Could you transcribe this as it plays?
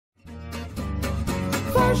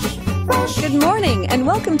Good morning and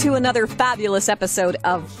welcome to another fabulous episode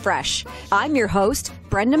of Fresh. I'm your host,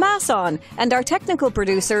 Brenda Masson, and our technical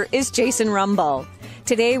producer is Jason Rumball.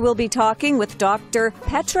 Today we'll be talking with Dr.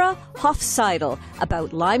 Petra Hopf-Seidel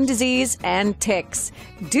about Lyme disease and ticks.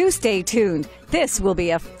 Do stay tuned. This will be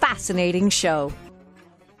a fascinating show.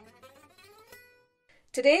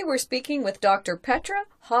 Today we're speaking with Dr. Petra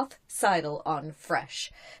Hopf-Seidel on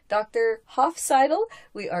Fresh. Dr. Hopf-Seidel,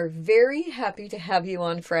 we are very happy to have you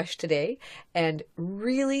on Fresh today and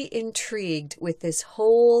really intrigued with this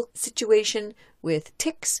whole situation with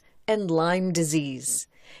ticks and Lyme disease.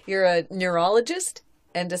 You're a neurologist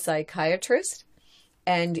and a psychiatrist,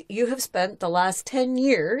 and you have spent the last 10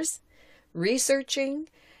 years researching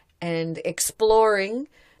and exploring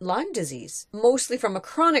Lyme disease, mostly from a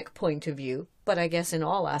chronic point of view, but I guess in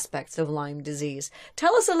all aspects of Lyme disease.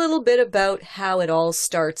 Tell us a little bit about how it all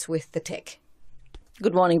starts with the tick.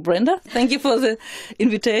 Good morning, Brenda. Thank you for the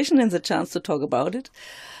invitation and the chance to talk about it.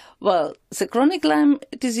 Well, the chronic Lyme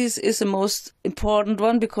disease is the most important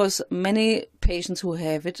one because many patients who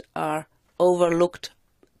have it are overlooked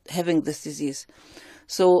having this disease.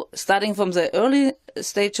 So starting from the early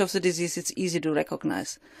stage of the disease, it's easy to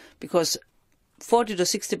recognize because 40 to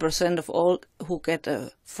 60% of all who get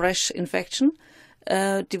a fresh infection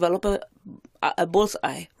develop a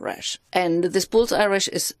bullseye rash. And this bullseye rash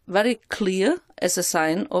is very clear as a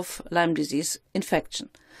sign of Lyme disease infection.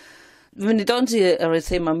 When you don't see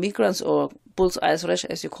erythema migrans or bullseye rash,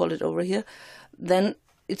 as you call it over here, then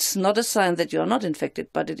it's not a sign that you are not infected,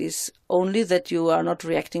 but it is only that you are not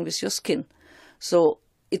reacting with your skin. So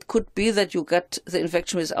it could be that you get the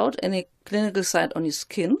infection without any clinical sign on your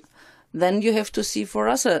skin. Then you have to see for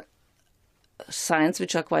other signs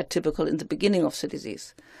which are quite typical in the beginning of the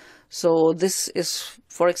disease. So this is,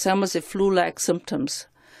 for example, the flu-like symptoms.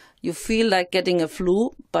 You feel like getting a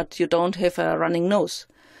flu, but you don't have a running nose.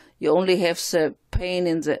 You only have the pain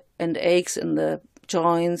and aches in the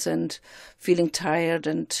joints and feeling tired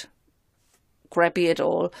and crappy at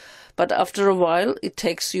all. But after a while, it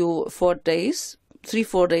takes you 4 days,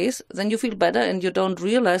 3-4 days, then you feel better and you don't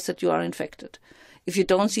realize that you are infected if you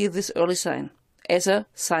don't see this early sign as a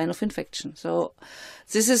sign of infection. So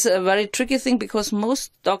this is a very tricky thing because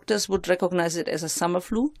most doctors would recognize it as a summer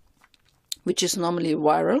flu, which is normally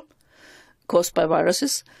viral, caused by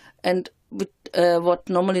viruses, and what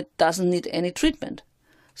normally doesn't need any treatment.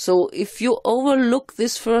 So if you overlook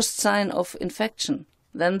this first sign of infection,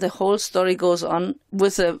 then the whole story goes on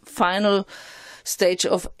with a final stage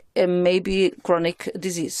of a maybe chronic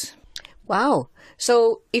disease. Wow.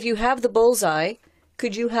 So if you have the bullseye,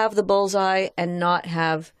 could you have the bullseye and not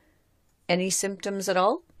have any symptoms at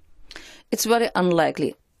all? It's very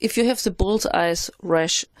unlikely. If you have the bullseye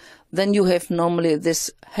rash, then you have normally this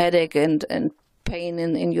headache and pain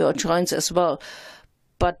in your joints as well.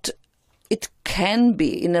 But it can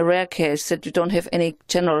be, in a rare case, that you don't have any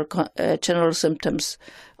general symptoms.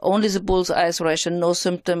 Only the bullseye rash and no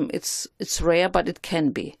symptom. It's rare, but it can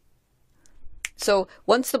be. So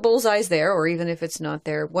once the bullseye's there, or even if it's not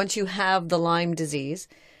there, once you have the Lyme disease,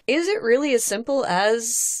 is it really as simple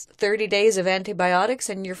as 30 days of antibiotics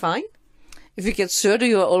and you're fine? If you get 30,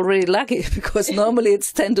 you are already lucky because normally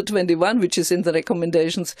it's 10 to 21, which is in the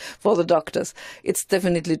recommendations for the doctors. It's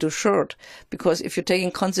definitely too short because if you take in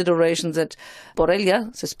consideration that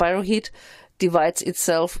Borrelia, the spirochete, divides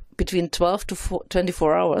itself between 12 to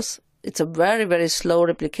 24 hours, it's a very, very slow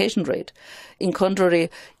replication rate. In contrary,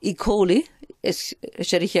 E. coli,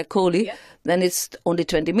 Escherichia coli, then it's only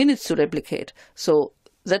 20 minutes to replicate. So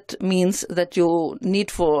that means that you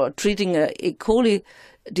need for treating a E. coli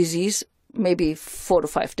disease maybe 4 to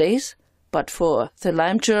 5 days. But for the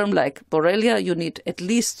Lyme germ like Borrelia, you need at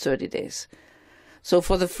least 30 days. So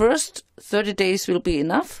for the first 30 days will be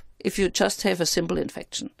enough if you just have a simple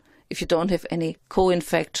infection. If you don't have any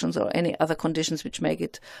co-infections or any other conditions which make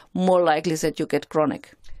it more likely that you get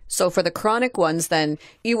chronic. So for the chronic ones, then,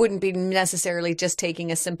 you wouldn't be necessarily just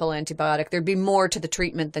taking a simple antibiotic. There'd be more to the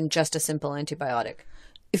treatment than just a simple antibiotic.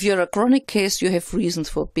 If you're a chronic case, you have reasons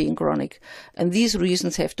for being chronic. And these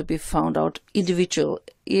reasons have to be found out individual.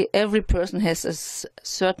 Every person has a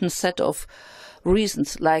certain set of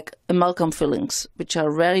reasons, like amalgam fillings, which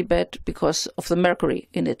are very bad because of the mercury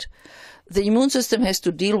in it. The immune system has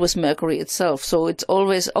to deal with mercury itself, so it's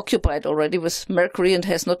always occupied already with mercury and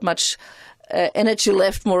has not much energy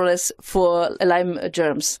left, more or less, for Lyme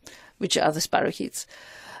germs, which are the spirochetes.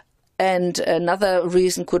 And another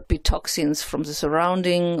reason could be toxins from the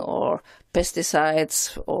surrounding or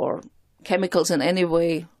pesticides or chemicals in any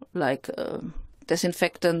way, like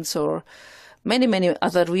disinfectants or many, many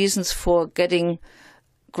other reasons for getting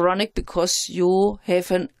chronic because you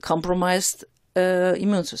have a compromised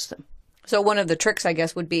immune system. So one of the tricks, I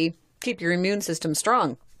guess, would be keep your immune system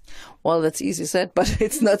strong. Well, that's easy said, but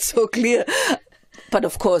it's not so clear. But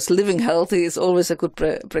of course, living healthy is always a good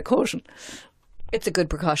precaution. It's a good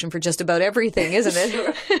precaution for just about everything, isn't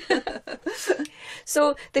it?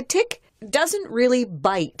 So the tick doesn't really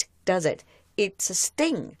bite, does it? It's a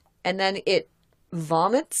sting, and then it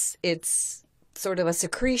vomits. It's sort of a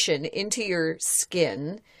secretion into your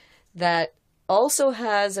skin that also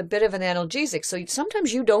has a bit of an analgesic. So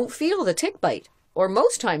sometimes you don't feel the tick bite, or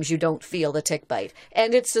most times you don't feel the tick bite.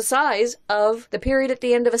 And it's the size of the period at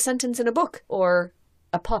the end of a sentence in a book or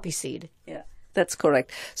a poppy seed. Yeah, that's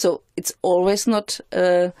correct. So it's always not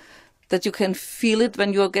that you can feel it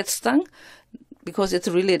when you get stung, because it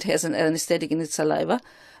has an anesthetic in its saliva,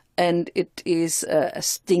 and it is a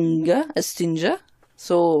stinger.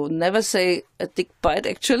 So never say a tick bite.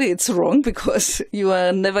 Actually, it's wrong, because you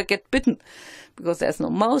never get bitten, because there's no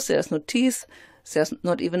mouth, there's no teeth, there's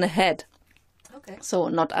not even a head. Okay. So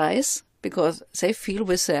not eyes, because they feel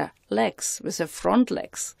with their legs, with their front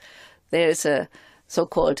legs. There is a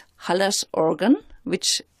so-called Haller's organ,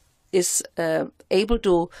 which is able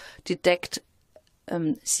to detect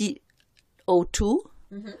CO2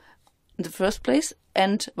 in the first place,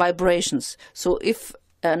 and vibrations. So if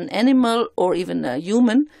an animal or even a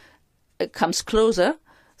human comes closer,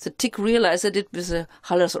 the tick realizes it with a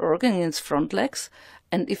Haller's organ in its front legs,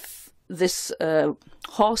 and if this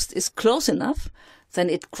host is close enough, then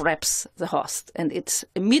it grabs the host, and it's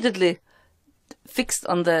immediately fixed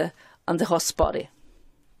on the host's body.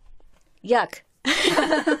 Yuck.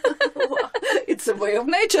 It's a way of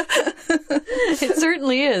nature. It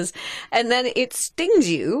certainly is. And then it stings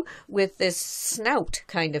you with this snout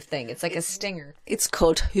kind of thing. It's like a stinger. It's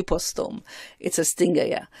called hypostome. It's a stinger,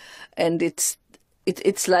 yeah. And it's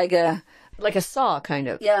like a... Like a saw, kind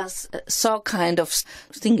of. Yes, a saw kind of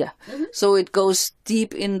stinger. Mm-hmm. So it goes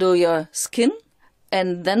deep into your skin,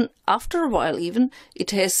 and then after a while even,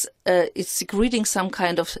 it's secreting some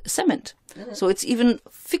kind of cement. Mm-hmm. So it's even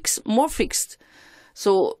more fixed.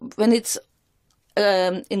 So when it's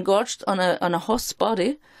engorged on a host's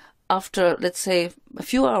body, after, let's say, a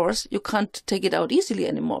few hours, you can't take it out easily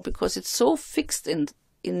anymore, because it's so fixed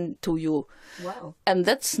into you. Wow. And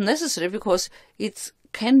that's necessary, because it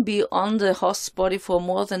can be on the host's body for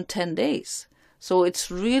more than 10 days. So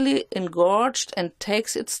it's really engorged and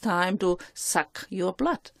takes its time to suck your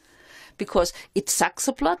blood, because it sucks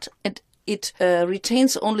the blood and it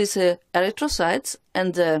retains only the erythrocytes,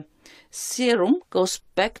 and the serum goes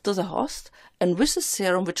back to the host. And with the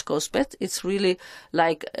serum which goes back, it's really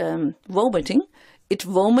like vomiting. It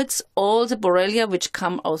vomits all the Borrelia which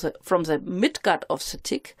come out from the midgut of the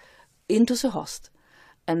tick into the host.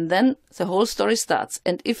 And then the whole story starts.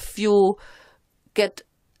 And if you get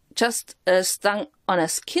just stung on a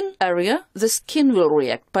skin area, the skin will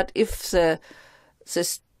react. But if the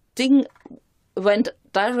sting went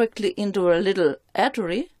directly into a little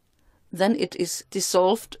artery, then it is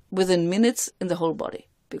dissolved within minutes in the whole body,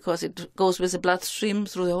 because it goes with the bloodstream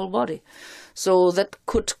through the whole body. So that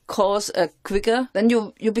could cause then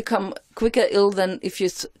you become quicker ill than if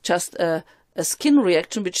it's just a skin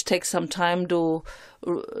reaction, which takes some time to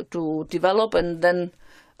develop, and then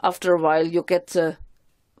after a while you get the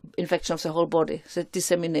infection of the whole body. The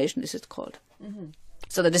dissemination is it called. Mm-hmm.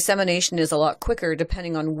 So the dissemination is a lot quicker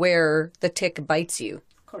depending on where the tick bites you.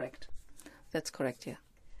 Correct. That's correct, yeah.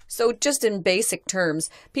 So just in basic terms,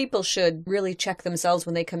 people should really check themselves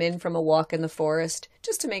when they come in from a walk in the forest,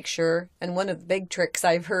 just to make sure. And one of the big tricks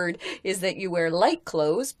I've heard is that you wear light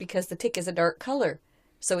clothes, because the tick is a dark color.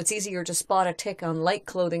 So it's easier to spot a tick on light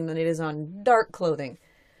clothing than it is on dark clothing.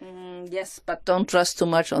 Yes, but don't trust too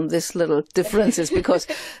much on these little differences, because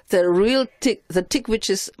the real tick, the tick which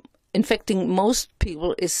is infecting most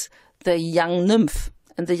people, is the young nymph.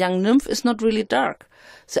 And the young nymph is not really dark.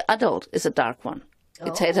 The adult is a dark one.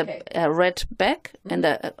 It has a red back and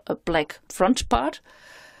a black front part.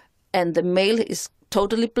 And the male is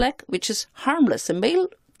totally black, which is harmless. The male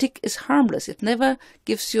tick is harmless. It never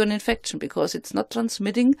gives you an infection, because it's not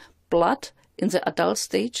transmitting blood in the adult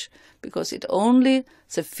stage, because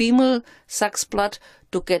the female sucks blood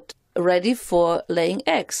to get ready for laying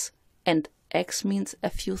eggs. And eggs means a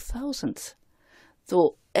few thousands.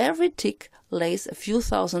 So every tick lays a few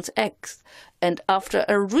thousand eggs, and after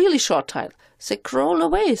a really short time, they crawl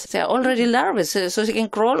away. They're already larvae, so they can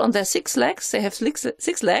crawl on their 6 legs. They have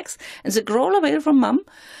six legs, and they crawl away from mom,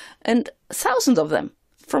 and thousands of them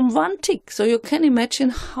from one tick. So you can imagine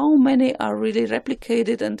how many are really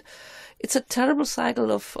replicated, and it's a terrible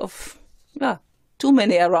cycle of too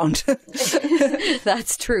many around.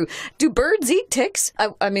 That's true. Do birds eat ticks?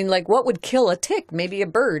 I mean, like, what would kill a tick? Maybe a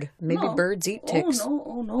bird. Maybe birds eat ticks.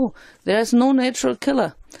 Oh no. There's no natural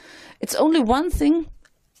killer. It's only one thing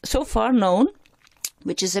so far known,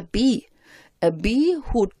 which is a bee. A bee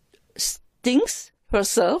who stings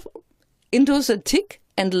herself into the tick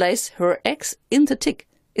and lays her eggs in the tick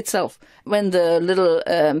itself. When the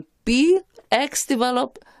little bee eggs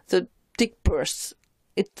develop, the tick bursts.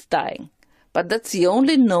 It's dying. But that's the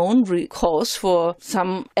only known cause for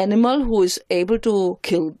some animal who is able to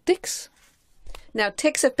kill ticks. Now,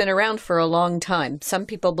 ticks have been around for a long time. Some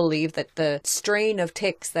people believe that the strain of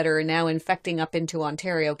ticks that are now infecting up into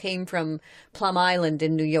Ontario came from Plum Island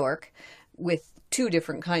in New York with 2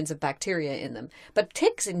 different kinds of bacteria in them. But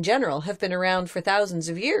ticks in general have been around for thousands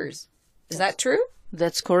of years. Is that true?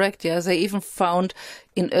 That's correct, yeah. They even found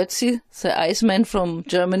in Ötzi, the Iceman from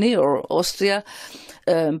Germany or Austria,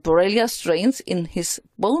 Borrelia strains in his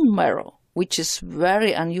bone marrow, which is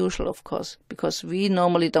very unusual, of course, because we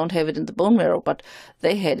normally don't have it in the bone marrow, but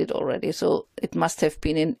they had it already. So it must have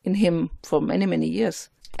been in him for many, many years.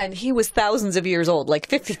 And he was thousands of years old, like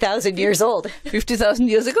 50,000 years old. 50,000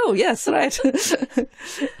 years ago, yes, right.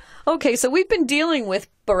 Okay, so we've been dealing with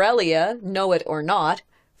Borrelia, know it or not,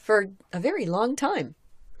 for a very long time.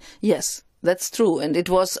 Yes, that's true. And it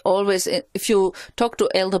was always, if you talk to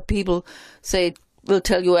elder people, they will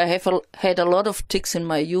tell you, I have had a lot of ticks in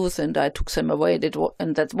my youth and I took them away,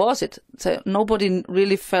 and that was it. So nobody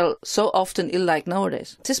really fell so often ill like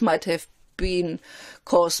nowadays. This might have been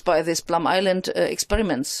caused by these Plum Island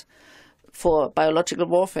experiments for biological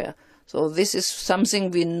warfare. So this is something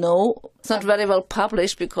we know. It's not very well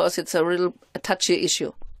published because it's a touchy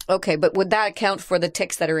issue. Okay, but would that account for the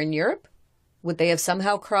ticks that are in Europe? Would they have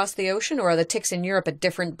somehow crossed the ocean, or are the ticks in Europe a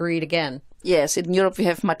different breed again? Yes, in Europe we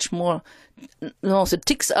have much more. No, the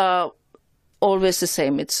ticks are always the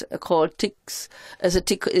same. It's called ticks. As a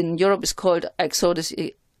tick in Europe is called Ixodes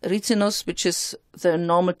ricinus, which is the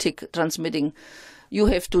normal tick transmitting. You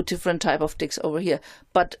have 2 different type of ticks over here,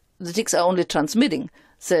 but the ticks are only transmitting.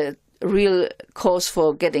 The real cause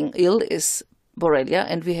for getting ill is Borrelia,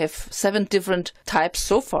 and we have 7 different types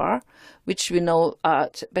so far, which we know are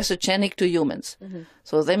pathogenic to humans. Mm-hmm.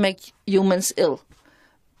 So they make humans ill.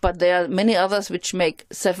 But there are many others which make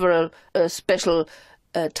several special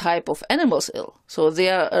type of animals ill. So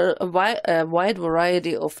there are a wide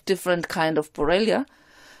variety of different kind of Borrelia,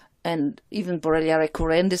 and even Borrelia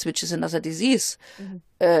recurrendis, which is another disease,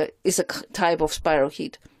 is a type of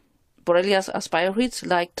spirochete. Borrelias are spirochetes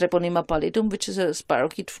like Treponema pallidum, which is a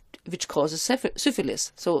spirochete which causes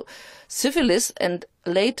syphilis. So syphilis and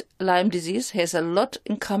late Lyme disease has a lot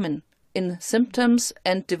in common in symptoms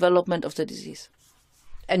and development of the disease.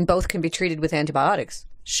 And both can be treated with antibiotics.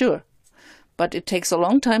 Sure, but it takes a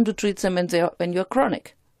long time to treat them when you're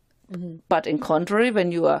chronic. Mm-hmm. But in contrary,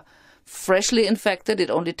 when you are freshly infected, it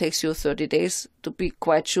only takes you 30 days to be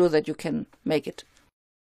quite sure that you can make it.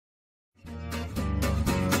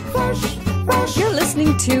 You're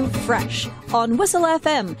listening to Fresh on Whistle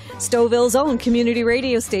FM, Stouffville's own community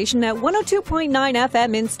radio station at 102.9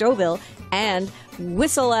 FM in Stouffville and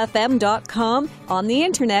whistlefm.com on the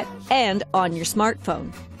internet and on your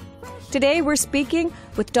smartphone. Today we're speaking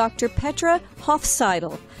with Dr. Petra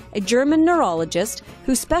Hopf-Seidel, a German neurologist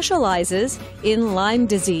who specializes in Lyme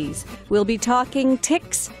disease. We'll be talking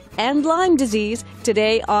ticks and Lyme disease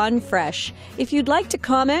today on Fresh. If you'd like to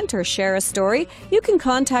comment or share a story, you can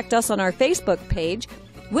contact us on our Facebook page,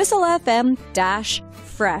 Whistle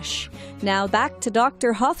FM-Fresh. Now back to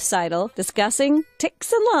Dr. Hopf-Seidel discussing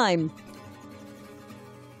ticks and Lyme.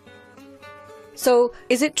 So,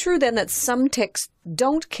 is it true then that some ticks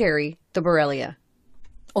don't carry the Borrelia?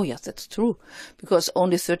 Oh yes, that's true, because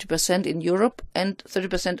only 30% in Europe and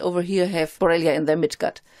 30% over here have Borrelia in their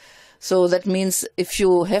midgut. So that means if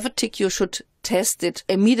you have a tick, you should test it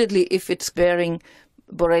immediately if it's bearing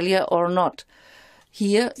Borrelia or not.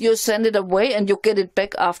 Here, you send it away and you get it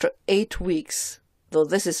back after 8 weeks. So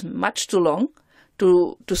this is much too long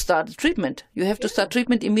to start the treatment. You have to start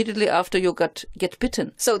treatment immediately after you get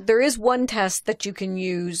bitten. So there is one test that you can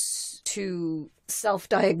use to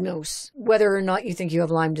self-diagnose whether or not you think you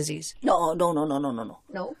have Lyme disease. No. No?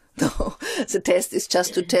 No. The test is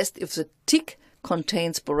just to test if the tick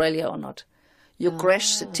contains Borrelia or not. You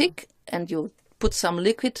crush the tick and you put some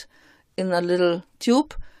liquid in a little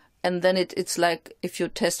tube, and then it's like if you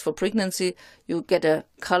test for pregnancy, you get a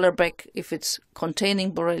color back if it's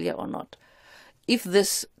containing Borrelia or not. If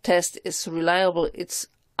this test is reliable, it's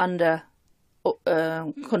under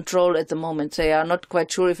control at the moment. They are not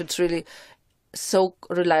quite sure if it's really so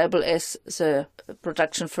reliable as the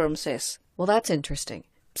production firm says. Well, that's interesting.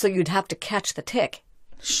 So you'd have to catch the tick.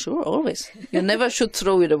 Sure, always. You never should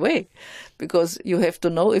throw it away because you have to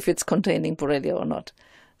know if it's containing Borrelia or not.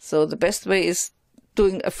 So the best way is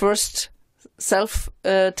doing a first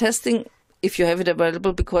self-testing if you have it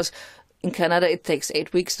available, because in Canada it takes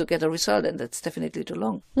 8 weeks to get a result, and that's definitely too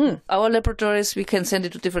long. Our laboratories, we can send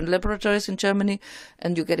it to different laboratories in Germany,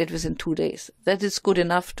 and you get it within 2 days. That is good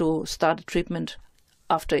enough to start a treatment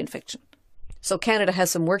after infection. So Canada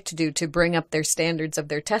has some work to do to bring up their standards of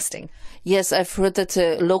their testing. Yes, I've heard that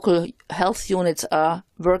the local health units are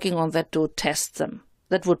working on that to test them.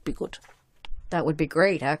 That would be good. That would be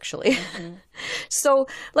great, actually. So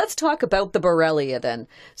let's talk about the Borrelia then.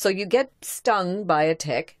 So you get stung by a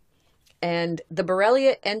tick, and the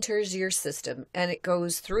Borrelia enters your system, and it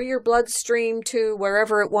goes through your bloodstream to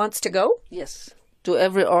wherever it wants to go? Yes, to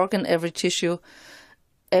every organ, every tissue,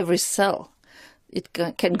 every cell. It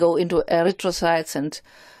can go into erythrocytes and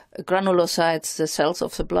granulocytes, the cells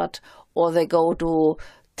of the blood, or they go to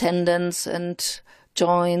tendons and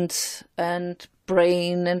joints and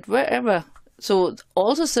brain and wherever. So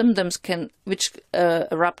all the symptoms which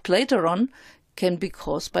erupt later on can be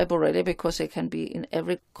caused by Borrelia because they can be in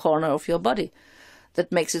every corner of your body.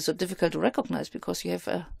 That makes it so difficult to recognize because you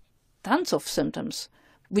have tons of symptoms,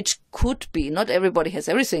 which could be, not everybody has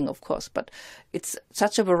everything, of course, but it's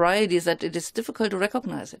such a variety that it is difficult to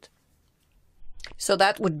recognize it. So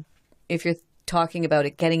that would, if you're talking about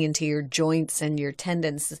it getting into your joints and your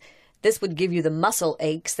tendons, this would give you the muscle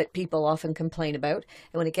aches that people often complain about.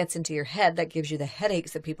 And when it gets into your head, that gives you the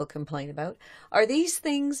headaches that people complain about. Are these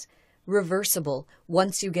things reversible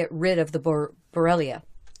once you get rid of the Borrelia?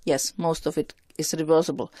 Yes, most of it is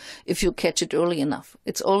reversible if you catch it early enough.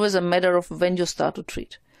 It's always a matter of when you start to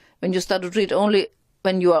treat. When you start to treat only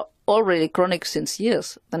when you are already chronic since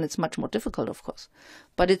years, then it's much more difficult, of course.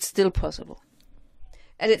 But it's still possible.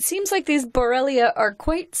 And it seems like these Borrelia are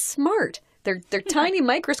quite smart. They're tiny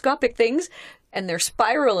microscopic things, and they're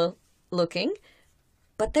spiral looking,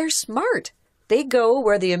 but they're smart. They go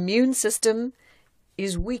where the immune system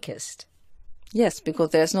is weakest. Yes, because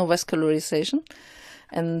there's no vascularization,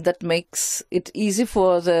 and that makes it easy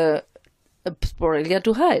for the Borrelia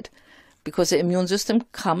to hide, because the immune system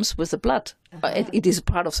comes with the blood. It is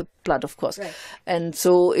part of the blood, of course. Right. And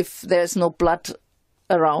so if there's no blood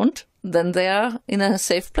around, then they are in a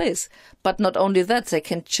safe place. But not only that, they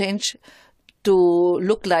can change to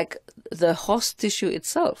look like the host tissue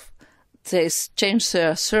itself. They change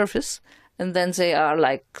their surface, and then they are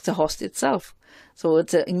like the host itself. So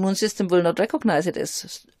the immune system will not recognize it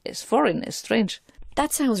as foreign, as strange.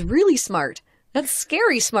 That sounds really smart. That's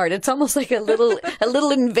scary smart. It's almost like a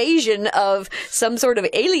little invasion of some sort of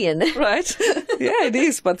alien. Right? Yeah, it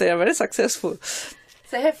is, but they are very successful.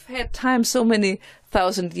 They have had time so many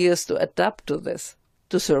thousand years to adapt to this,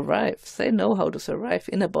 to survive. They know how to survive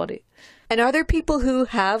in a body. And are there people who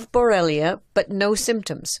have Borrelia but no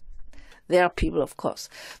symptoms? There are people, of course,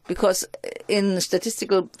 because in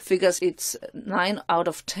statistical figures, it's 9 out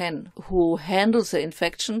of 10 who handle the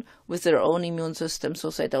infection with their own immune system, so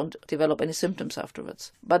they don't develop any symptoms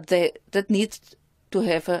afterwards. But that needs to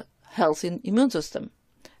have a healthy immune system,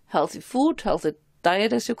 healthy food, healthy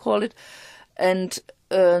diet, as you call it, and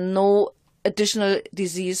no additional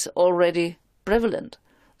disease already prevalent.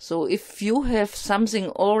 So if you have something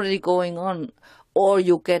already going on, or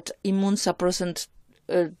you get immune suppressant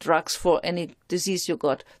drugs for any disease you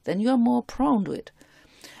got, then you are more prone to it.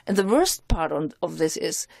 And the worst part of this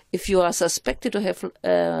is if you are suspected to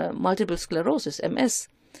have multiple sclerosis, MS,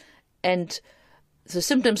 and the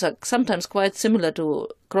symptoms are sometimes quite similar to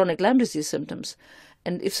chronic Lyme disease symptoms,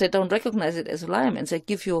 and if they don't recognize it as Lyme and they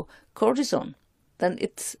give you cortisone, then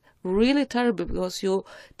it's really terrible because you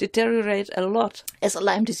deteriorate a lot as a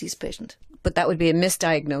Lyme disease patient. But that would be a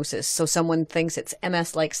misdiagnosis. So someone thinks it's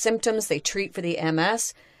MS-like symptoms, they treat for the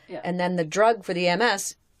MS, and then the drug for the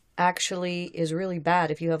MS actually is really bad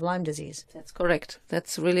if you have Lyme disease. That's correct.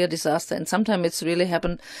 That's really a disaster. And sometimes it's really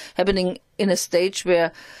happening in a stage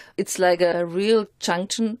where it's like a real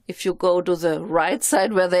junction. If you go to the right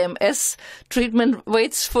side where the MS treatment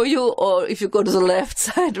waits for you, or if you go to the left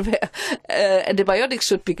side where antibiotics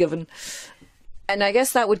should be given. And I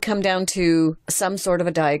guess that would come down to some sort of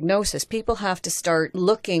a diagnosis. People have to start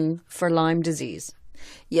looking for Lyme disease.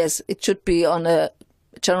 Yes, it should be on a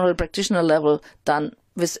general practitioner level done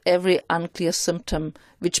with every unclear symptom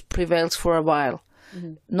which prevails for a while.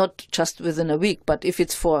 Mm-hmm. Not just within a week, but if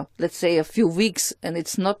it's for, let's say, a few weeks and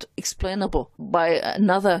it's not explainable by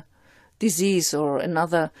another disease or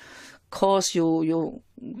another cause you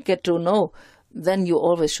get to know, then you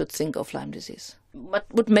always should think of Lyme disease. But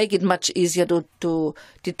would make it much easier to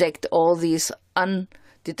detect all these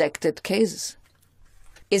undetected cases.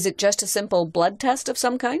 Is it just a simple blood test of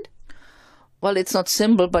some kind? Well, it's not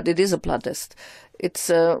simple, but it is a blood test.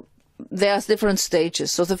 There are different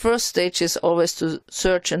stages. So the first stage is always to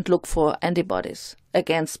search and look for antibodies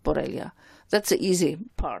against Borrelia. That's the easy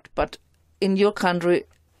part. But in your country,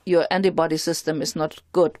 your antibody system is not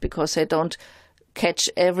good because they don't catch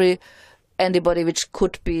every antibody which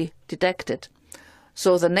could be detected.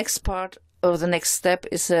 So the next part or the next step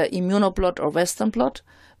is an immunoblot or Western blot,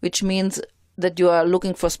 which means that you are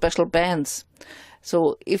looking for special bands.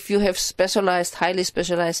 So if you have specialized, highly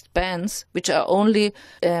specialized bands, which are only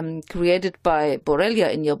created by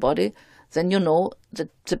Borrelia in your body, then you know that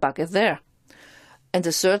the bug is there. And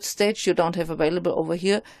the third stage you don't have available over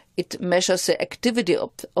here, it measures the activity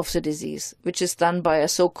of the disease, which is done by a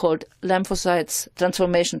so-called lymphocytes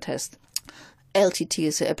transformation test. LTT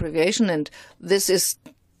is the abbreviation, and this is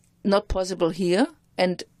not possible here,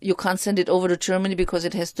 and you can't send it over to Germany because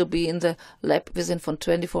it has to be in the lab within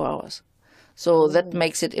 24 hours. So that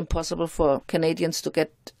makes it impossible for Canadians to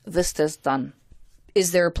get this test done.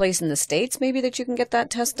 Is there a place in the States maybe that you can get that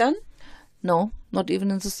test done? No, not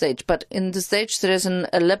even in the States. But in the States there is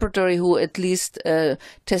a laboratory who at least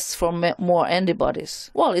tests for more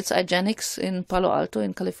antibodies. Well, it's IGeneX in Palo Alto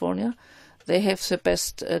in California. They have the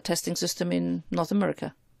best testing system in North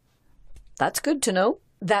America. That's good to know.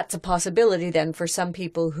 That's a possibility then for some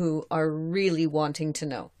people who are really wanting to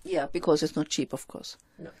know. Yeah, because it's not cheap, of course.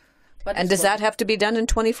 No. But and does that have to be done in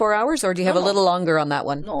 24 hours, or do you have a little longer on that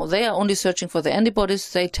one? No, they are only searching for the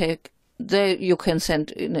antibodies. You can send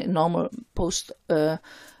in a normal post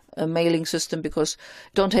mailing system because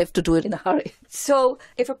you don't have to do it in a hurry. So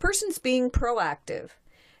if a person's being proactive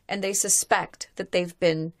and they suspect that they've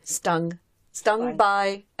been stung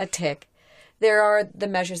by a tick, there are the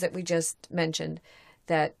measures that we just mentioned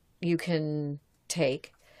that you can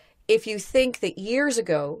take. If you think that years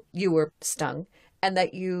ago you were stung and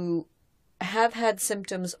that you have had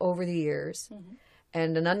symptoms over the years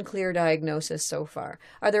and an unclear diagnosis so far,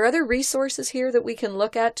 are there other resources here that we can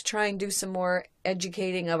look at to try and do some more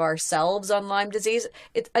educating of ourselves on Lyme disease?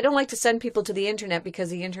 I don't like to send people to the internet because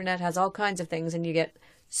the internet has all kinds of things and you get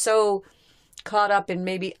so caught up in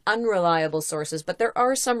maybe unreliable sources, but there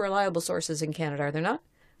are some reliable sources in Canada, are there not?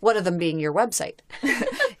 One of them being your website.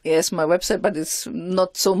 Yes, my website, but it's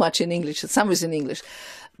not so much in English. Some is in English.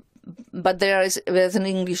 But there's an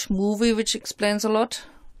English movie which explains a lot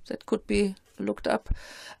that could be looked up.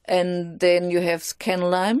 And then you have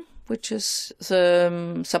CanLyme, which is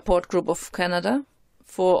the support group of Canada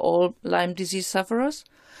for all Lyme disease sufferers.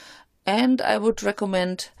 And I would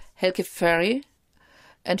recommend Helge Ferry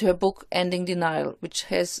and her book Ending Denial, which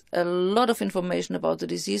has a lot of information about the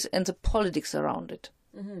disease and the politics around it.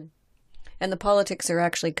 Mm-hmm. And the politics are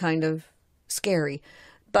actually kind of scary.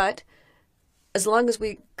 But as long as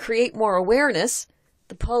we create more awareness,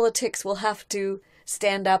 the politics will have to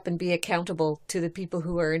stand up and be accountable to the people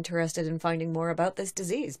who are interested in finding more about this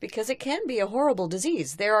disease, because it can be a horrible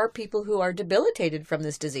disease. There are people who are debilitated from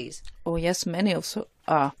this disease. Oh yes, many of them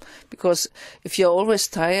are. Because if you're always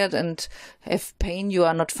tired and have pain, you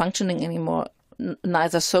are not functioning anymore,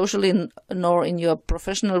 neither socially nor in your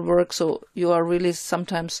professional work. So you are really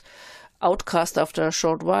sometimes outcast after a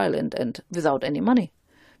short while and without any money.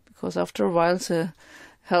 Because after a while, the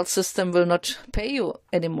health system will not pay you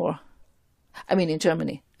anymore. I mean, in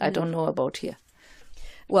Germany. I don't know about here.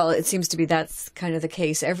 Well, it seems to be that's kind of the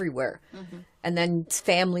case everywhere. Mm-hmm. And then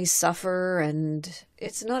families suffer, and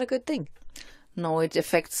it's not a good thing. No, it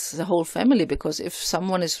affects the whole family, because if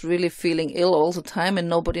someone is really feeling ill all the time and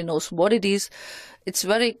nobody knows what it is, it's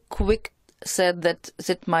very quick said that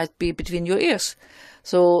it might be between your ears.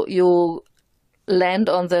 So you land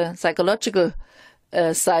on the psychological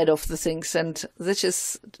side of the things, and this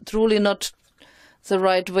is truly not the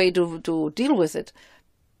right way to deal with it.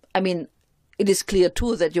 I mean, it is clear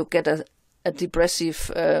too that you get a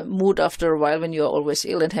depressive mood after a while when you are always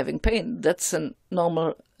ill and having pain. That's a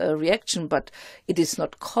normal reaction, but it is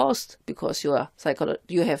not caused because you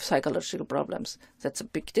have psychological problems. That's a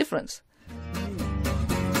big difference.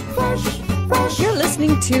 You're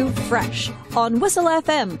listening to Fresh on Whistle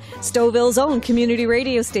FM, Stouffville's own community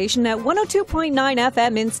radio station at 102.9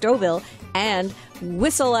 FM in Stouffville, and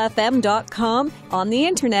whistlefm.com on the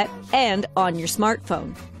internet and on your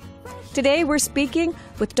smartphone. Today we're speaking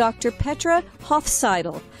with Dr. Petra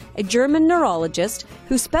Hopf-Seidel, a German neurologist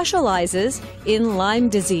who specializes in Lyme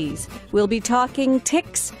disease. We'll be talking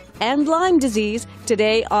ticks and Lyme disease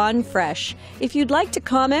today on Fresh. If you'd like to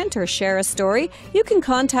comment or share a story, you can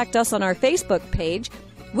contact us on our Facebook page,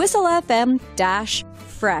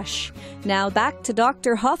 WhistleFM-Fresh. Now back to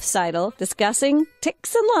Dr. Hopf-Seidel discussing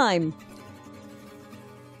ticks and Lyme.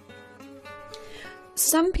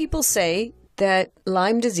 Some people say that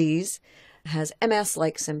Lyme disease has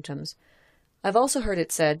MS-like symptoms. I've also heard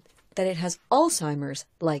it said that it has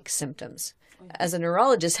Alzheimer's-like symptoms. As a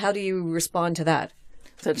neurologist, how do you respond to that?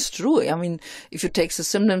 That's true. I mean, if you take the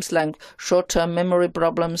symptoms like short-term memory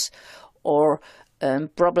problems or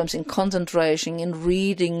problems in concentration, in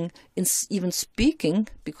reading, in even speaking,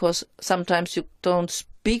 because sometimes you don't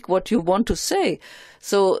speak what you want to say.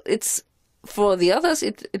 So it's, for the others,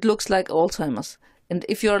 it looks like Alzheimer's. And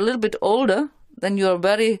if you're a little bit older, then you're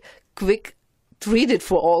very quick treated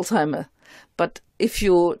for Alzheimer. But if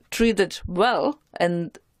you treat it well,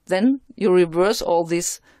 and then you reverse all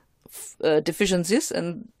these deficiencies,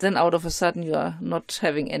 and then out of a sudden you are not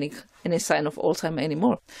having any sign of Alzheimer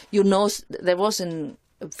anymore. You know, there was a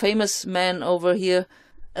famous man over here,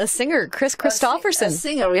 a singer, Chris Christopherson.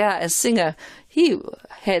 A singer. He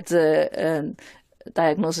had a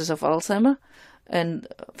diagnosis of Alzheimer, and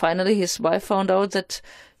finally his wife found out that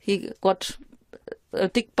he got a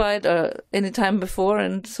tick bite any time before,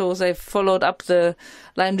 and so they followed up the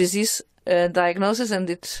Lyme disease diagnosis, and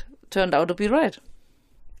it turned out to be right.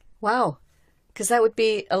 Wow. Because that would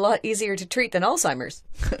be a lot easier to treat than Alzheimer's.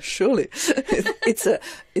 Surely.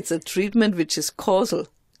 It's a treatment which is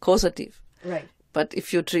causative. Right. But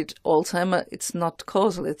if you treat Alzheimer, it's not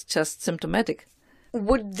causal, it's just symptomatic.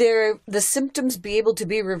 Would the symptoms be able to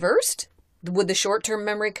be reversed? Would the short-term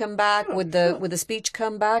memory come back? Sure, would the speech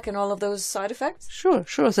come back and all of those side effects? Sure.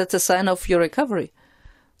 That's a sign of your recovery.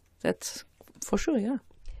 That's for sure, yeah.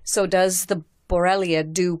 So does the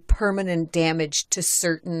Borrelia do permanent damage to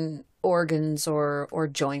certain organs or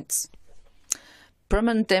joints?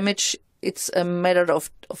 Permanent damage, it's a matter of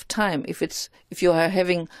time. If you are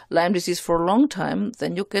having Lyme disease for a long time,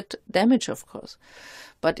 then you get damage, of course.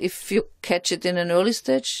 But if you catch it in an early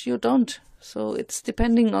stage, you don't. So it's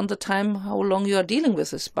depending on the time how long you are dealing with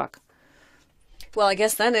this bug. Well, I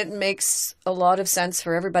guess then it makes a lot of sense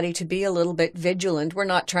for everybody to be a little bit vigilant. We're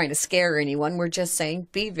not trying to scare anyone. We're just saying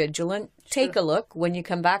be vigilant. Sure. Take a look when you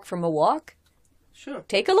come back from a walk. Sure.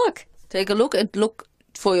 Take a look. Take a look, and look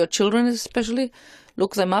for your children especially.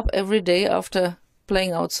 Look them up every day after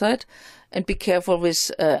playing outside, and be careful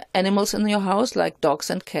with animals in your house like dogs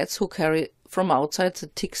and cats who carry from outside the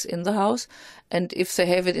ticks in the house. And if they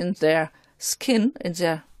have it in their skin, in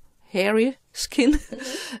their hairy skin,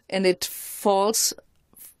 and it falls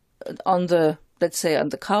on the, let's say, on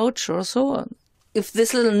the couch or so. If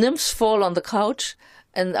these little nymphs fall on the couch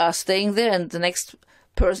and are staying there, and the next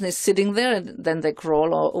person is sitting there, and then they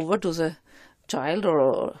crawl over to the child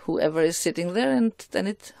or whoever is sitting there, and then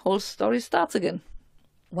it whole story starts again.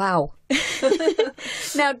 Wow.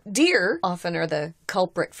 Now, deer often are the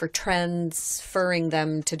culprit for transferring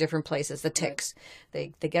them to different places, the ticks.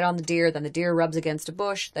 Right. They get on the deer, then the deer rubs against a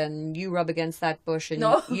bush, then you rub against that bush, and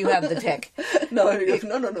you have the tick. No.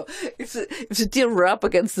 If the deer rub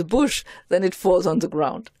against the bush, then it falls on the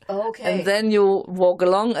ground. Okay. And then you walk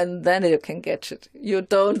along, and then you can catch it. You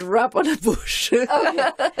don't rub on a bush to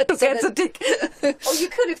get the tick. Oh, you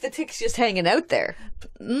could if the tick's just hanging out there.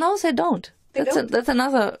 No, they don't. That's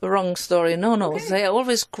another wrong story. No. Okay. They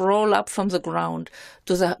always crawl up from the ground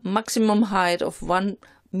to the maximum height of 1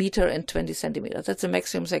 meter and 20 centimeters. That's the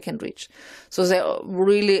maximum they can reach. So they're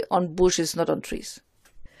really on bushes, not on trees.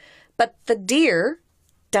 But the deer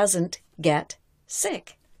doesn't get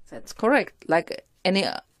sick. That's correct. Like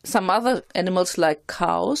some other animals like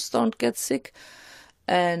cows don't get sick,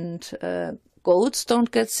 and goats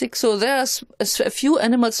don't get sick. So there's a few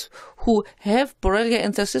animals who have Borrelia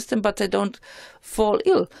in their system, but they don't fall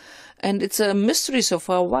ill. And it's a mystery so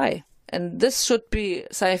far why. And this should be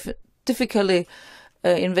scientifically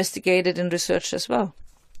investigated and researched as well.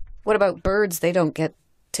 What about birds? They don't get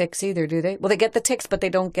ticks either, do they? Well, they get the ticks, but they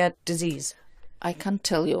don't get disease. I can't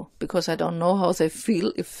tell you, because I don't know how they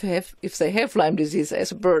feel if they have Lyme disease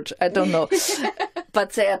as a bird. I don't know.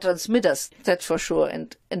 But they are transmitters, that's for sure,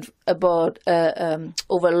 and about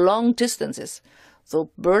over long distances. So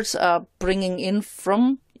birds are bringing in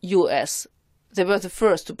from U.S. They were the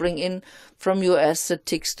first to bring in from U.S. the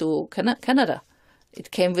ticks to Canada. It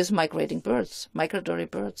came with migratory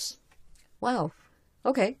birds. Wow.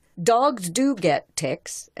 Okay. Dogs do get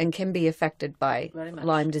ticks and can be affected by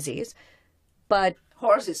Lyme disease, but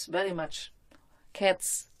horses very much,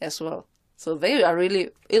 cats as well. So they are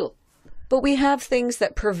really ill. But we have things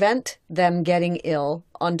that prevent them getting ill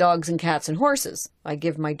on dogs and cats and horses. I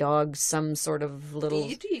give my dogs some sort of little...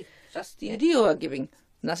 DED. Just DED you are giving.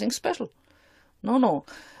 Nothing special. No.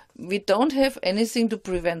 We don't have anything to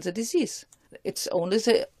prevent the disease. It's only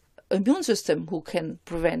the immune system who can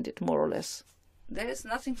prevent it, more or less. There is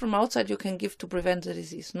nothing from outside you can give to prevent the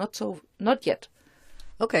disease. Not yet.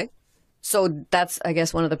 Okay. So that's, I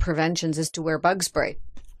guess, one of the preventions is to wear bug spray.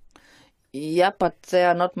 Yeah, but they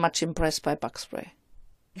are not much impressed by bug spray.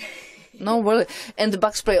 No, well, and the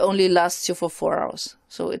bug spray only lasts you for 4 hours.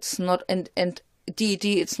 So it's not, and DED,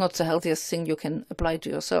 it's not the healthiest thing you can apply to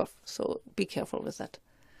yourself. So be careful with that.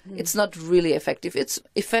 It's not really effective. It's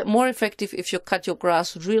more effective if you cut your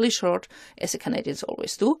grass really short, as the Canadians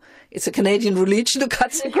always do. It's a Canadian religion to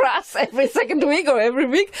cut the grass every second week or every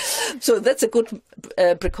week. So that's a good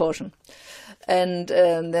precaution. And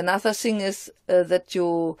another thing is that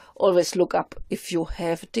you always look up if you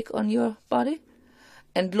have a tick on your body,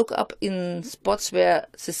 and look up in spots where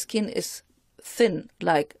the skin is thin,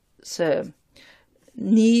 like the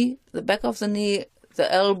knee, the back of the knee,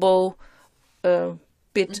 the elbow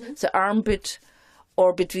bit, the armpit,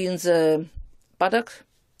 or between the buttock.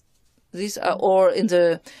 These are, or in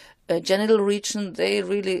the genital region. They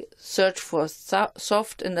really search for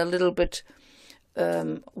soft and a little bit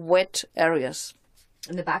wet areas.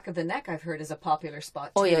 And the back of the neck, I've heard, is a popular spot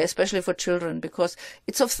too. Oh yeah, especially for children, because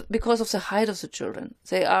because of the height of the children.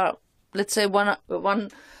 They are, let's say, 1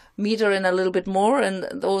 meter and a little bit more, and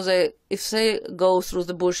those if they go through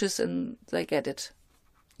the bushes, and they get it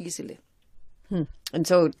easily. And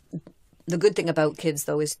so the good thing about kids,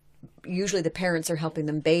 though, is usually the parents are helping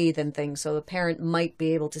them bathe and things, so the parent might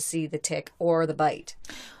be able to see the tick or the bite.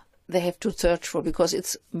 They have to search for, because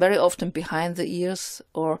it's very often behind the ears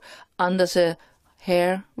or under the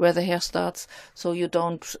hair, where the hair starts. So you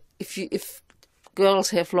don't, if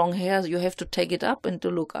girls have long hair, you have to take it up and to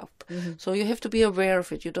look up. So you have to be aware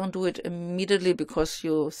of it. You don't do it immediately because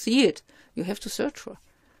you see it. You have to search for.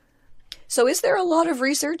 So is there a lot of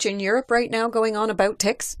research in Europe right now going on about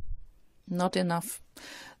ticks? Not enough.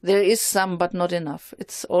 There is some, but not enough.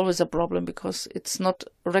 It's always a problem because it's not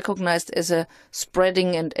recognized as a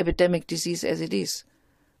spreading and epidemic disease as it is.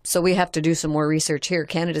 So we have to do some more research here.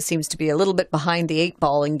 Canada seems to be a little bit behind the 8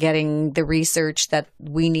 ball in getting the research that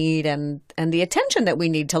we need and the attention that we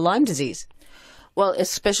need to Lyme disease. Well,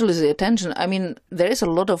 especially the attention. I mean, there is a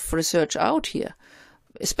lot of research out here,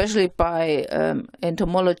 especially by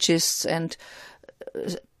entomologists and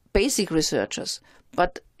basic researchers,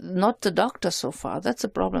 but not the doctors so far. That's a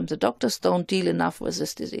problem. The doctors don't deal enough with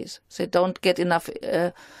this disease. They don't get enough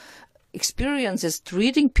experiences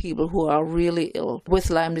treating people who are really ill with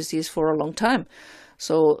Lyme disease for a long time.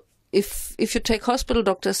 So if you take hospital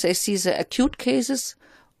doctors, they see the acute cases,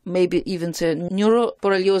 maybe even the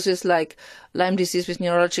neuroborreliosis like Lyme disease with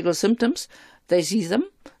neurological symptoms. They see them,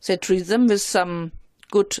 they treat them with some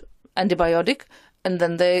good antibiotic, and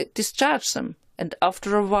then they discharge them. And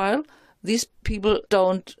after a while, these people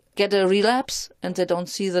don't get a relapse, and they don't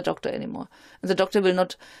see the doctor anymore. And the doctor will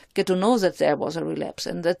not get to know that there was a relapse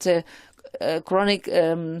and that the chronic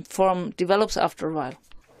form develops after a while.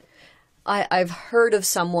 I've heard of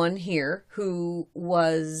someone here who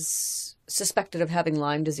was suspected of having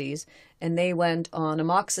Lyme disease, and they went on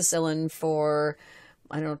amoxicillin for,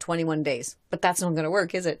 21 days. But that's not going to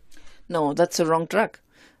work, is it? No, that's the wrong drug,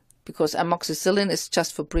 because amoxicillin is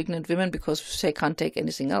just for pregnant women because they can't take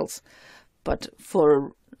anything else. But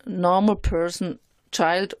for a normal person,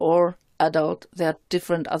 child or adult, there are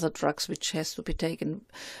different other drugs which has to be taken.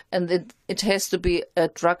 And it has to be a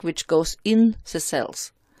drug which goes in the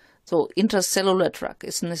cells. So intracellular drug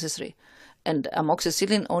is necessary. And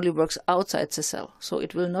amoxicillin only works outside the cell. So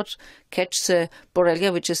it will not catch the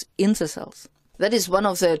Borrelia which is in the cells. That is one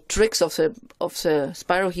of the tricks of the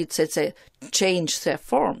spirochetes, that they change their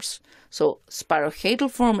forms. So spirochetal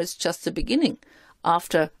form is just the beginning.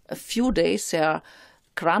 After a few days, they are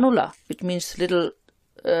granular, which means little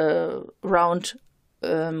round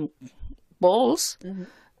balls,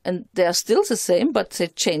 and they are still the same, but they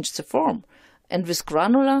change the form. And with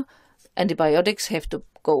granular, antibiotics have to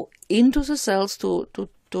go into the cells to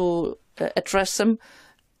address them,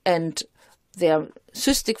 and there are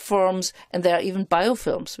cystic forms, and there are even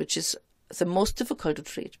biofilms, which is the most difficult to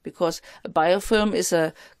treat, because a biofilm is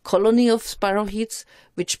a colony of spirochetes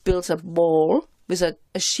which builds a ball with a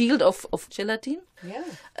shield of gelatin. Yeah.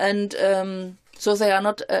 And so they are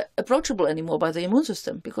not approachable anymore by the immune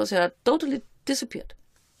system because they are totally disappeared.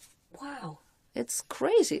 Wow. It's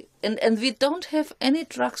crazy. And we don't have any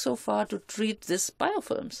drug so far to treat these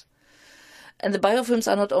biofilms. And the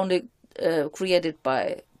biofilms are not only created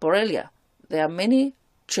by Borrelia. There are many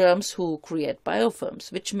germs who create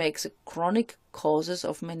biofilms, which makes a chronic causes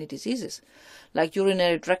of many diseases, like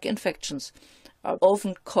urinary tract infections are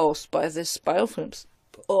often caused by these biofilms,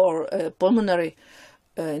 or pulmonary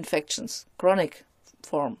infections, chronic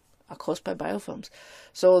form, are caused by biofilms.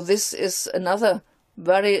 So this is another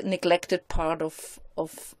very neglected part of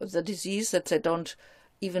the disease, that they don't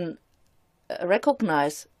even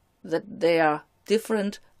recognize that they are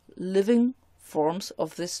different living forms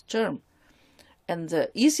of this germ. And the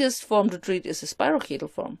easiest form to treat is the spirochetal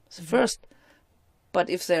form, the first. But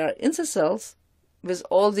if they are in the cells, with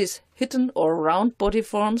all these hidden or round body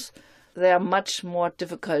forms, they are much more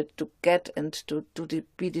difficult to get and to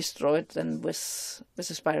be destroyed than with the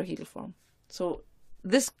spirochetal form. So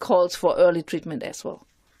this calls for early treatment as well.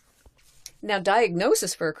 Now,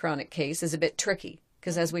 diagnosis for a chronic case is a bit tricky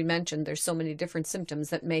because, as we mentioned, there's so many different symptoms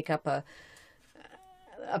that make up a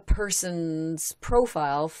person's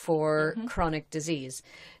profile for chronic disease.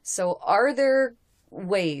 So are there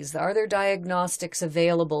diagnostics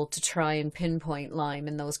available to try and pinpoint Lyme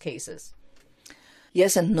in those cases?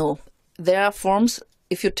 Yes and no. There are forms,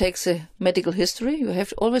 if you take the medical history, you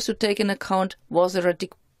have always to take into account, was there a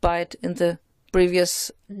tick bite in the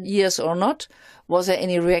previous years or not? Was there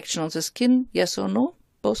any reaction on the skin? Yes or no?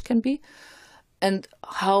 Both can be. And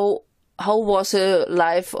how was the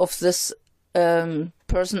life of this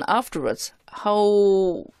person afterwards?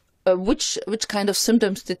 Which kind of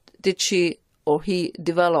symptoms did she or he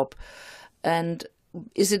develop? And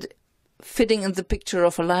is it fitting in the picture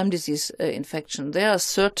of a Lyme disease infection? There are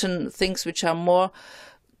certain things which are more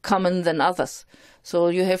common than others. So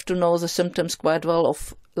you have to know the symptoms quite well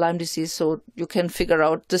of Lyme disease so you can figure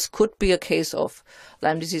out this could be a case of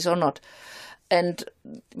Lyme disease or not. And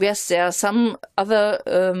yes, there are some other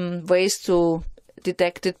ways to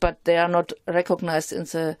detect it, but they are not recognized in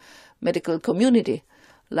the medical community,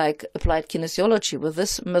 like applied kinesiology. With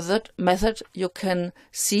this method, you can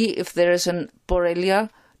see if there is a Borrelia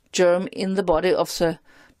germ in the body of the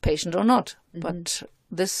patient or not. But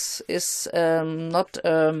this is not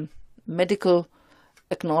a medical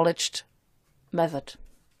acknowledged method.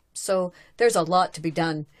 So there's a lot to be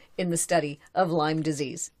done in the study of Lyme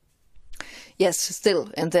disease. Yes,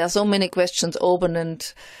 still. And there are so many questions open,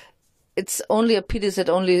 and it's only a pity that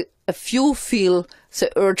only a few feel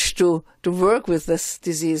the urge to work with this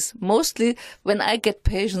disease. Mostly when I get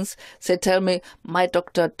patients, they tell me, my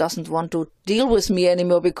doctor doesn't want to deal with me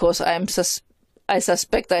anymore because I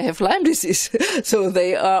suspect I have Lyme disease. So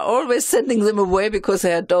they are always sending them away because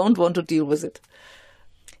they don't want to deal with it.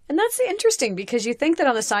 And that's interesting because you think that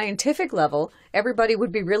on a scientific level, everybody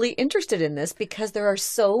would be really interested in this because there are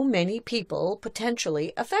so many people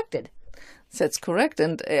potentially affected. That's correct.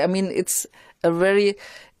 And I mean, it's a very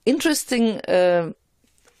interesting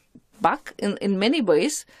bug in many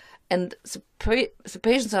ways. And the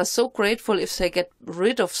patients are so grateful if they get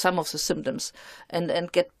rid of some of the symptoms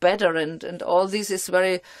and get better. And all this is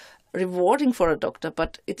very rewarding for a doctor.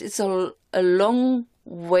 But it is a long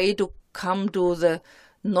way to come to the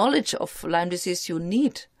knowledge of Lyme disease you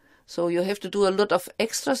need. So you have to do a lot of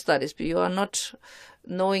extra studies. But you are not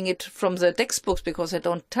knowing it from the textbooks because they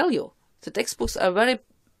don't tell you. The textbooks are very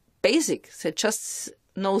basic. They just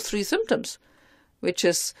know 3 symptoms, which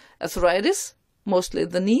is arthritis, mostly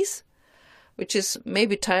the knees, which is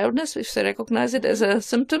maybe tiredness, if they recognize it as a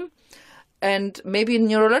symptom, and maybe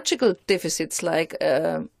neurological deficits like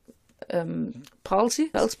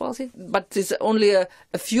palsy, but there's only a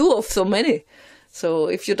few of so many. So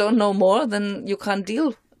if you don't know more, then you can't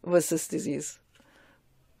deal with this disease.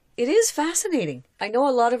 It is fascinating. I know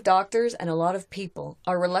a lot of doctors and a lot of people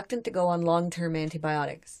are reluctant to go on long-term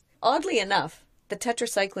antibiotics. Oddly enough, the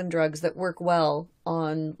tetracycline drugs that work well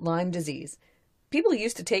on Lyme disease, people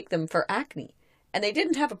used to take them for acne, and they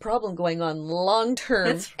didn't have a problem going on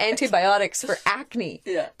long-term antibiotics for acne.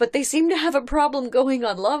 Yeah. But they seem to have a problem going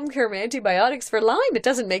on long-term antibiotics for Lyme. It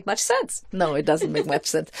doesn't make much sense. No, it doesn't make much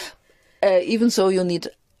sense. Even so, you need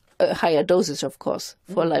a higher dosage, of course,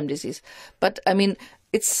 for Lyme disease. But, I mean,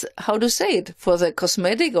 it's, how to say it, for the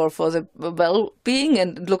cosmetic or for the well-being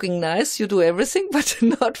and looking nice, you do everything, but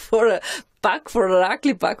not for a bug, for a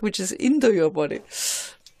ugly bug, which is into your body.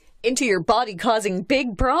 Into your body, causing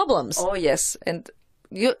big problems. Oh, yes. And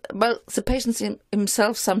the patient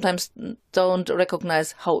himself sometimes don't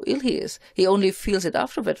recognize how ill he is. He only feels it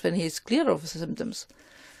afterward when he is clear of the symptoms.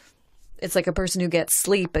 It's like a person who gets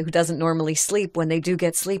sleep, who doesn't normally sleep. When they do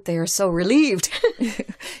get sleep, they are so relieved.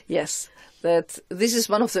 Yes. That this is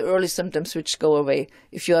one of the early symptoms which go away.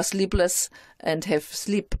 If you are sleepless and have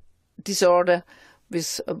sleep disorder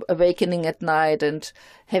with awakening at night and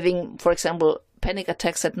having, for example, panic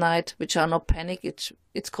attacks at night, which are not panic,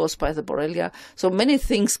 it's caused by the Borrelia. So many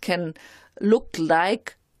things can look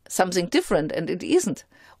like something different, and it isn't.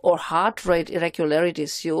 Or heart rate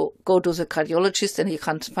irregularities. You go to the cardiologist and he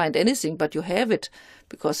can't find anything, but you have it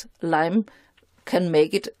because Lyme can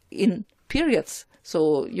make it in periods.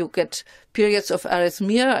 So you get periods of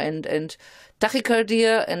arrhythmia and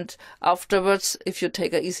tachycardia, and afterwards, if you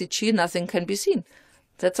take an ECG, nothing can be seen.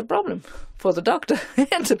 that's a problem for the doctor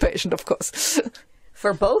and the patient, of course.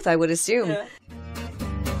 For both, I would assume. Yeah.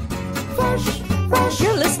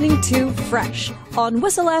 You're listening to Fresh on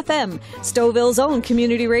Whistle FM, Stouffville's own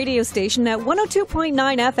community radio station at 102.9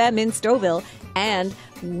 FM in Stouffville and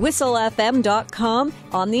whistlefm.com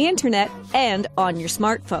on the internet and on your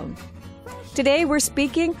smartphone. Today we're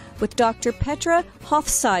speaking with Dr. Petra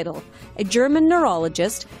Hopf-Seidel, a German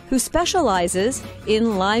neurologist who specializes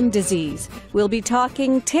in Lyme disease. We'll be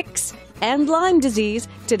talking ticks and Lyme disease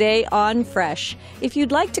today on Fresh. If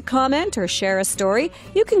you'd like to comment or share a story,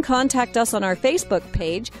 you can contact us on our Facebook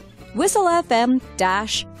page, Whistle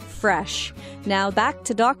FM-Fresh. Now back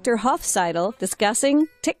to Dr. Hopf-Seidel discussing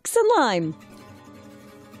ticks and Lyme.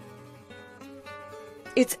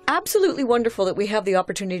 It's absolutely wonderful that we have the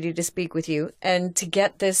opportunity to speak with you and to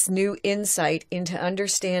get this new insight into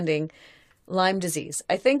understanding Lyme disease.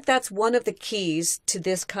 I think that's one of the keys to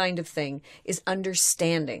this kind of thing is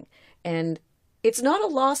understanding. And it's not a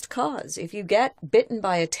lost cause. If you get bitten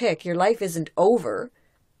by a tick, your life isn't over,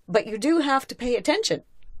 but you do have to pay attention.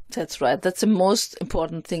 That's right. That's the most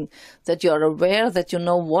important thing, that you are aware, that you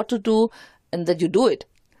know what to do, and that you do it.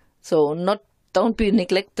 So don't be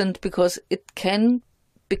neglectant, because it can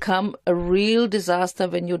become a real disaster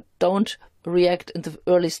when you don't react in the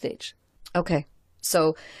early stage. Okay.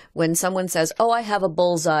 So when someone says, oh, I have a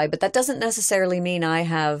bullseye, but that doesn't necessarily mean I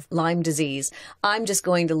have Lyme disease, I'm just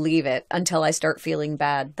going to leave it until I start feeling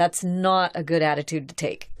bad. That's not a good attitude to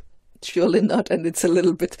take. Surely not. And it's a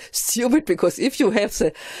little bit stupid, because if you have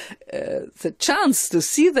the chance to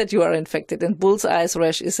see that you are infected, and bullseye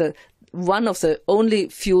rash is one of the only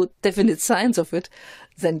few definite signs of it,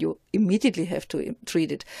 then you immediately have to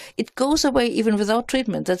treat it. It goes away even without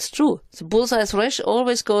treatment. That's true. The bullseye rash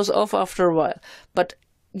always goes off after a while. But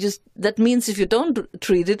that means if you don't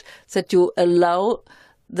treat it, that you allow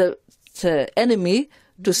the enemy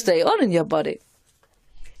to stay on in your body.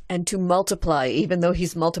 And to multiply, even though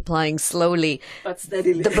he's multiplying slowly. But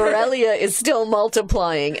steadily. The Borrelia is still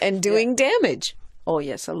multiplying and doing damage. Oh,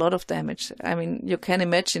 yes, a lot of damage. I mean, you can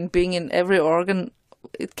imagine being in every organ.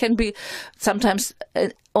 It can be sometimes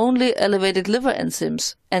only elevated liver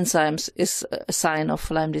enzymes is a sign of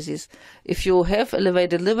Lyme disease. If you have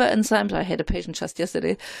elevated liver enzymes, I had a patient just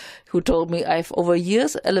yesterday who told me I have over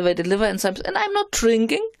years elevated liver enzymes and I'm not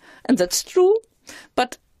drinking, and that's true,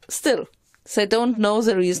 but still, they don't know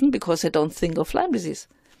the reason because they don't think of Lyme disease.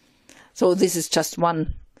 So this is just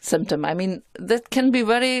one symptom. I mean, that can be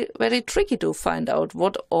very, very tricky to find out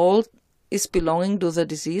what all is belonging to the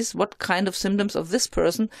disease, what kind of symptoms of this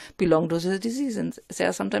person belong to the disease. And there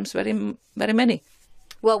are sometimes very, very many.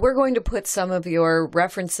 Well, we're going to put some of your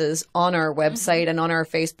references on our website and on our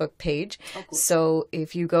Facebook page. Oh, cool. So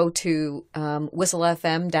if you go to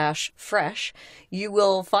whistlefm-fresh, you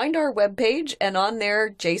will find our webpage, and on there,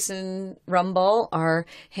 Jason Rumball, our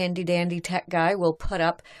handy-dandy tech guy, will put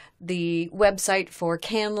up the website for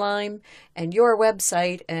Can Lyme and your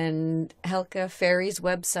website and Helga Ferry's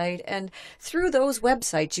website. And through those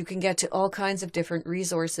websites, you can get to all kinds of different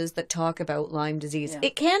resources that talk about Lyme disease. Yeah.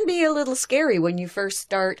 It can be a little scary when you first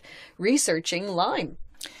start researching Lyme.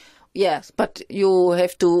 Yes, but you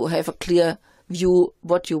have to have a clear view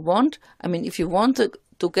what you want. I mean, if you want to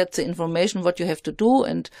get the information, what you have to do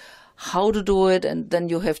and how to do it, and then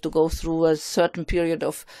you have to go through a certain period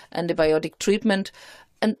of antibiotic treatment.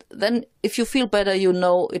 And then if you feel better, you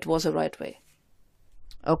know it was the right way.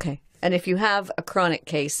 Okay. And if you have a chronic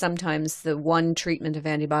case, sometimes the one treatment of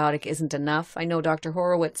antibiotic isn't enough. I know Dr.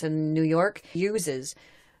 Horowitz in New York uses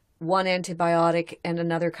one antibiotic and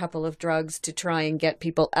another couple of drugs to try and get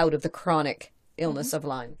people out of the chronic illness of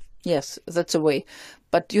Lyme. Yes, that's a way.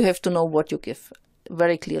 But you have to know what you give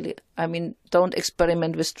very clearly. I mean, don't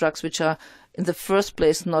experiment with drugs which are in the first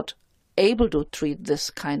place not able to treat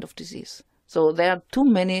this kind of disease. So there are too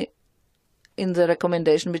many in the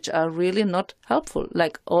recommendation which are really not helpful,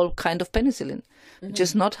 like all kind of penicillin, which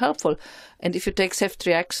is not helpful. And if you take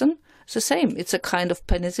ceftriaxone, it's the same. It's a kind of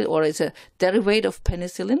penicillin, or it's a derivative of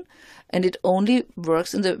penicillin, and it only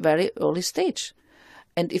works in the very early stage.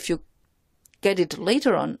 And if you get it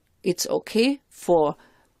later on, it's okay for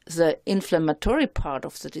the inflammatory part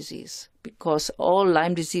of the disease, because all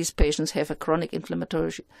Lyme disease patients have a chronic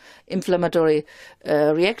inflammatory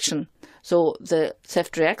reaction. So the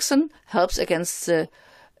ceftriaxone helps against the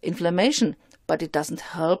inflammation, but it doesn't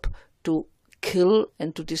help to kill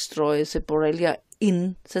and to destroy the Borrelia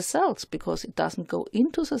in the cells, because it doesn't go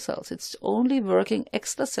into the cells. It's only working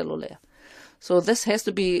extracellular. So this has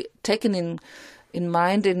to be taken in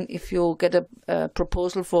mind. And if you get a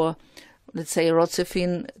proposal for, let's say,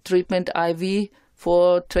 roxifene treatment IV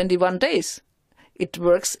for 21 days, it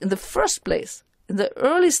works in the first place. in the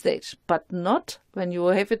early stage, but not when you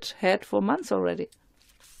have it had for months already.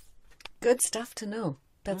 Good stuff to know.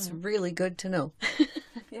 That's really good to know.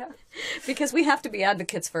 Yeah. Because we have to be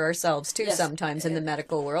advocates for ourselves too, sometimes in the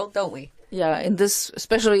medical world, don't we? Yeah,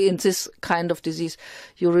 especially in this kind of disease,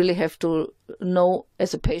 you really have to know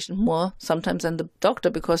as a patient more sometimes than the doctor,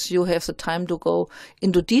 because you have the time to go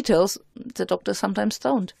into details. The doctor sometimes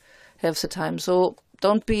don't have the time. So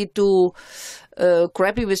don't be too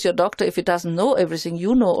crappy with your doctor if he doesn't know everything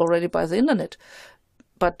you know already by the internet.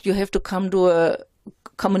 But you have to come to a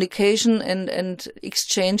communication and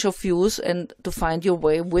exchange of views and to find your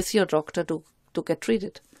way with your doctor to get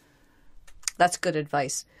treated. That's good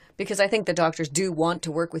advice, because I think the doctors do want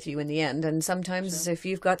to work with you in the end. And sometimes if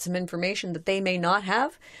you've got some information that they may not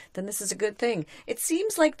have, then this is a good thing. It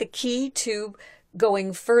seems like the key to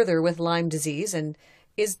going further with Lyme disease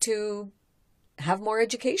is to have more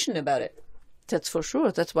education about it. That's for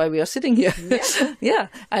sure. That's why we are sitting here. Yeah, yeah.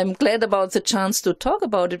 I'm glad about the chance to talk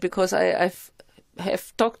about it, because I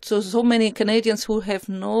have talked to so many Canadians who have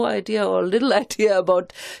no idea or little idea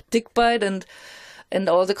about tick bite and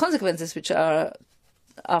all the consequences which are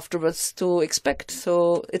afterwards to expect.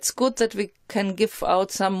 So it's good that we can give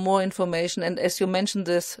out some more information. And as you mentioned,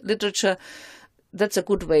 this literature, that's a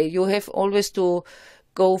good way. You have always to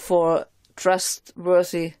go for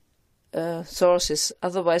trustworthy sources.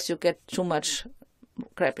 Otherwise, you get too much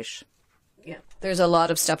crappish. Yeah. There's a lot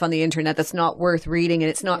of stuff on the internet that's not worth reading, and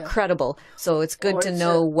it's not credible. So it's good to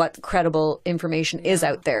know what credible information is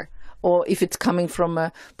out there. Or if it's coming from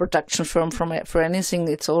a production firm for anything,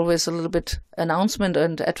 it's always a little bit announcement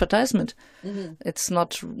and advertisement. Mm-hmm. It's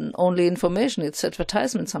not only information, it's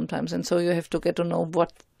advertisement sometimes. And so you have to get to know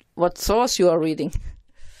what source you are reading.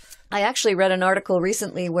 I actually read an article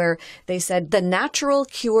recently where they said the natural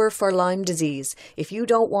cure for Lyme disease. If you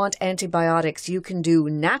don't want antibiotics, you can do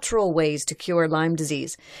natural ways to cure Lyme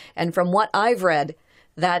disease. And from what I've read,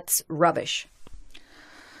 that's rubbish.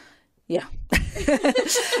 Yeah.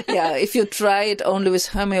 Yeah, if you try it only with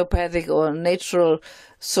homeopathic or natural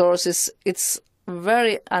sources, it's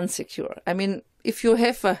very unsecure. I mean, if you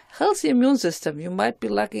have a healthy immune system, you might be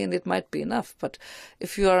lucky and it might be enough. But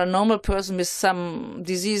if you are a normal person with some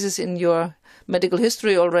diseases in your medical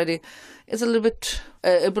history already, it's a little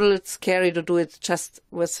bit scary to do it just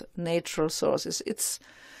with natural sources. It's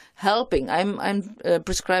helping. I'm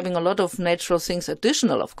prescribing a lot of natural things,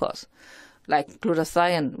 additional, of course, like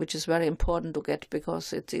glutathione, which is very important to get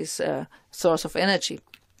because it is a source of energy,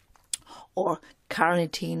 or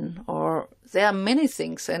carnitine, or there are many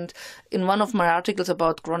things. And in one of my articles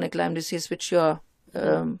about chronic Lyme disease, which you're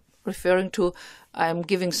referring to, I'm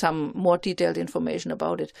giving some more detailed information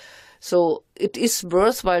about it. So it is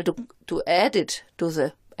worthwhile to add it to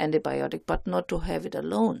the antibiotic, but not to have it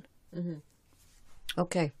alone. Mm-hmm.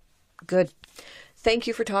 Okay, good. Thank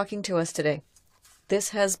you for talking to us today. This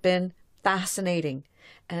has been fascinating.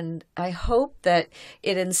 And I hope that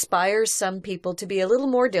it inspires some people to be a little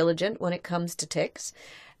more diligent when it comes to ticks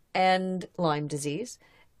and Lyme disease.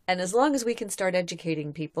 And as long as we can start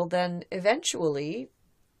educating people, then eventually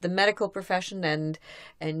the medical profession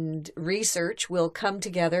and research will come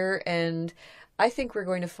together. And I think we're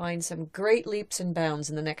going to find some great leaps and bounds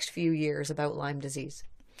in the next few years about Lyme disease.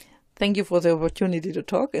 Thank you for the opportunity to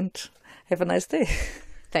talk, and have a nice day.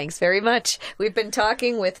 Thanks very much. We've been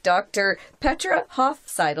talking with Dr. Petra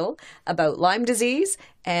Hopf-Seidel about Lyme disease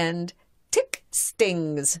and tick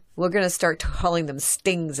stings. We're going to start calling them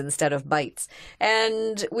stings instead of bites.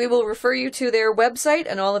 And we will refer you to their website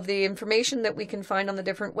and all of the information that we can find on the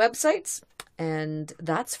different websites. And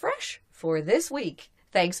that's Fresh for this week.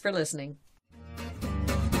 Thanks for listening.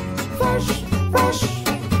 Fresh.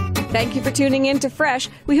 Thank you for tuning in to Fresh.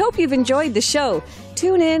 We hope you've enjoyed the show.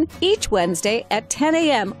 Tune in each Wednesday at 10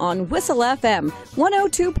 a.m. on Whistle FM,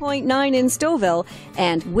 102.9 in Stouffville,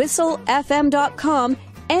 and whistlefm.com,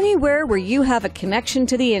 anywhere where you have a connection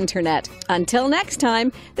to the internet. Until next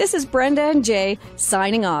time, this is Brenda and Jay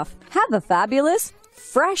signing off. Have a fabulous,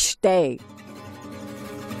 fresh day.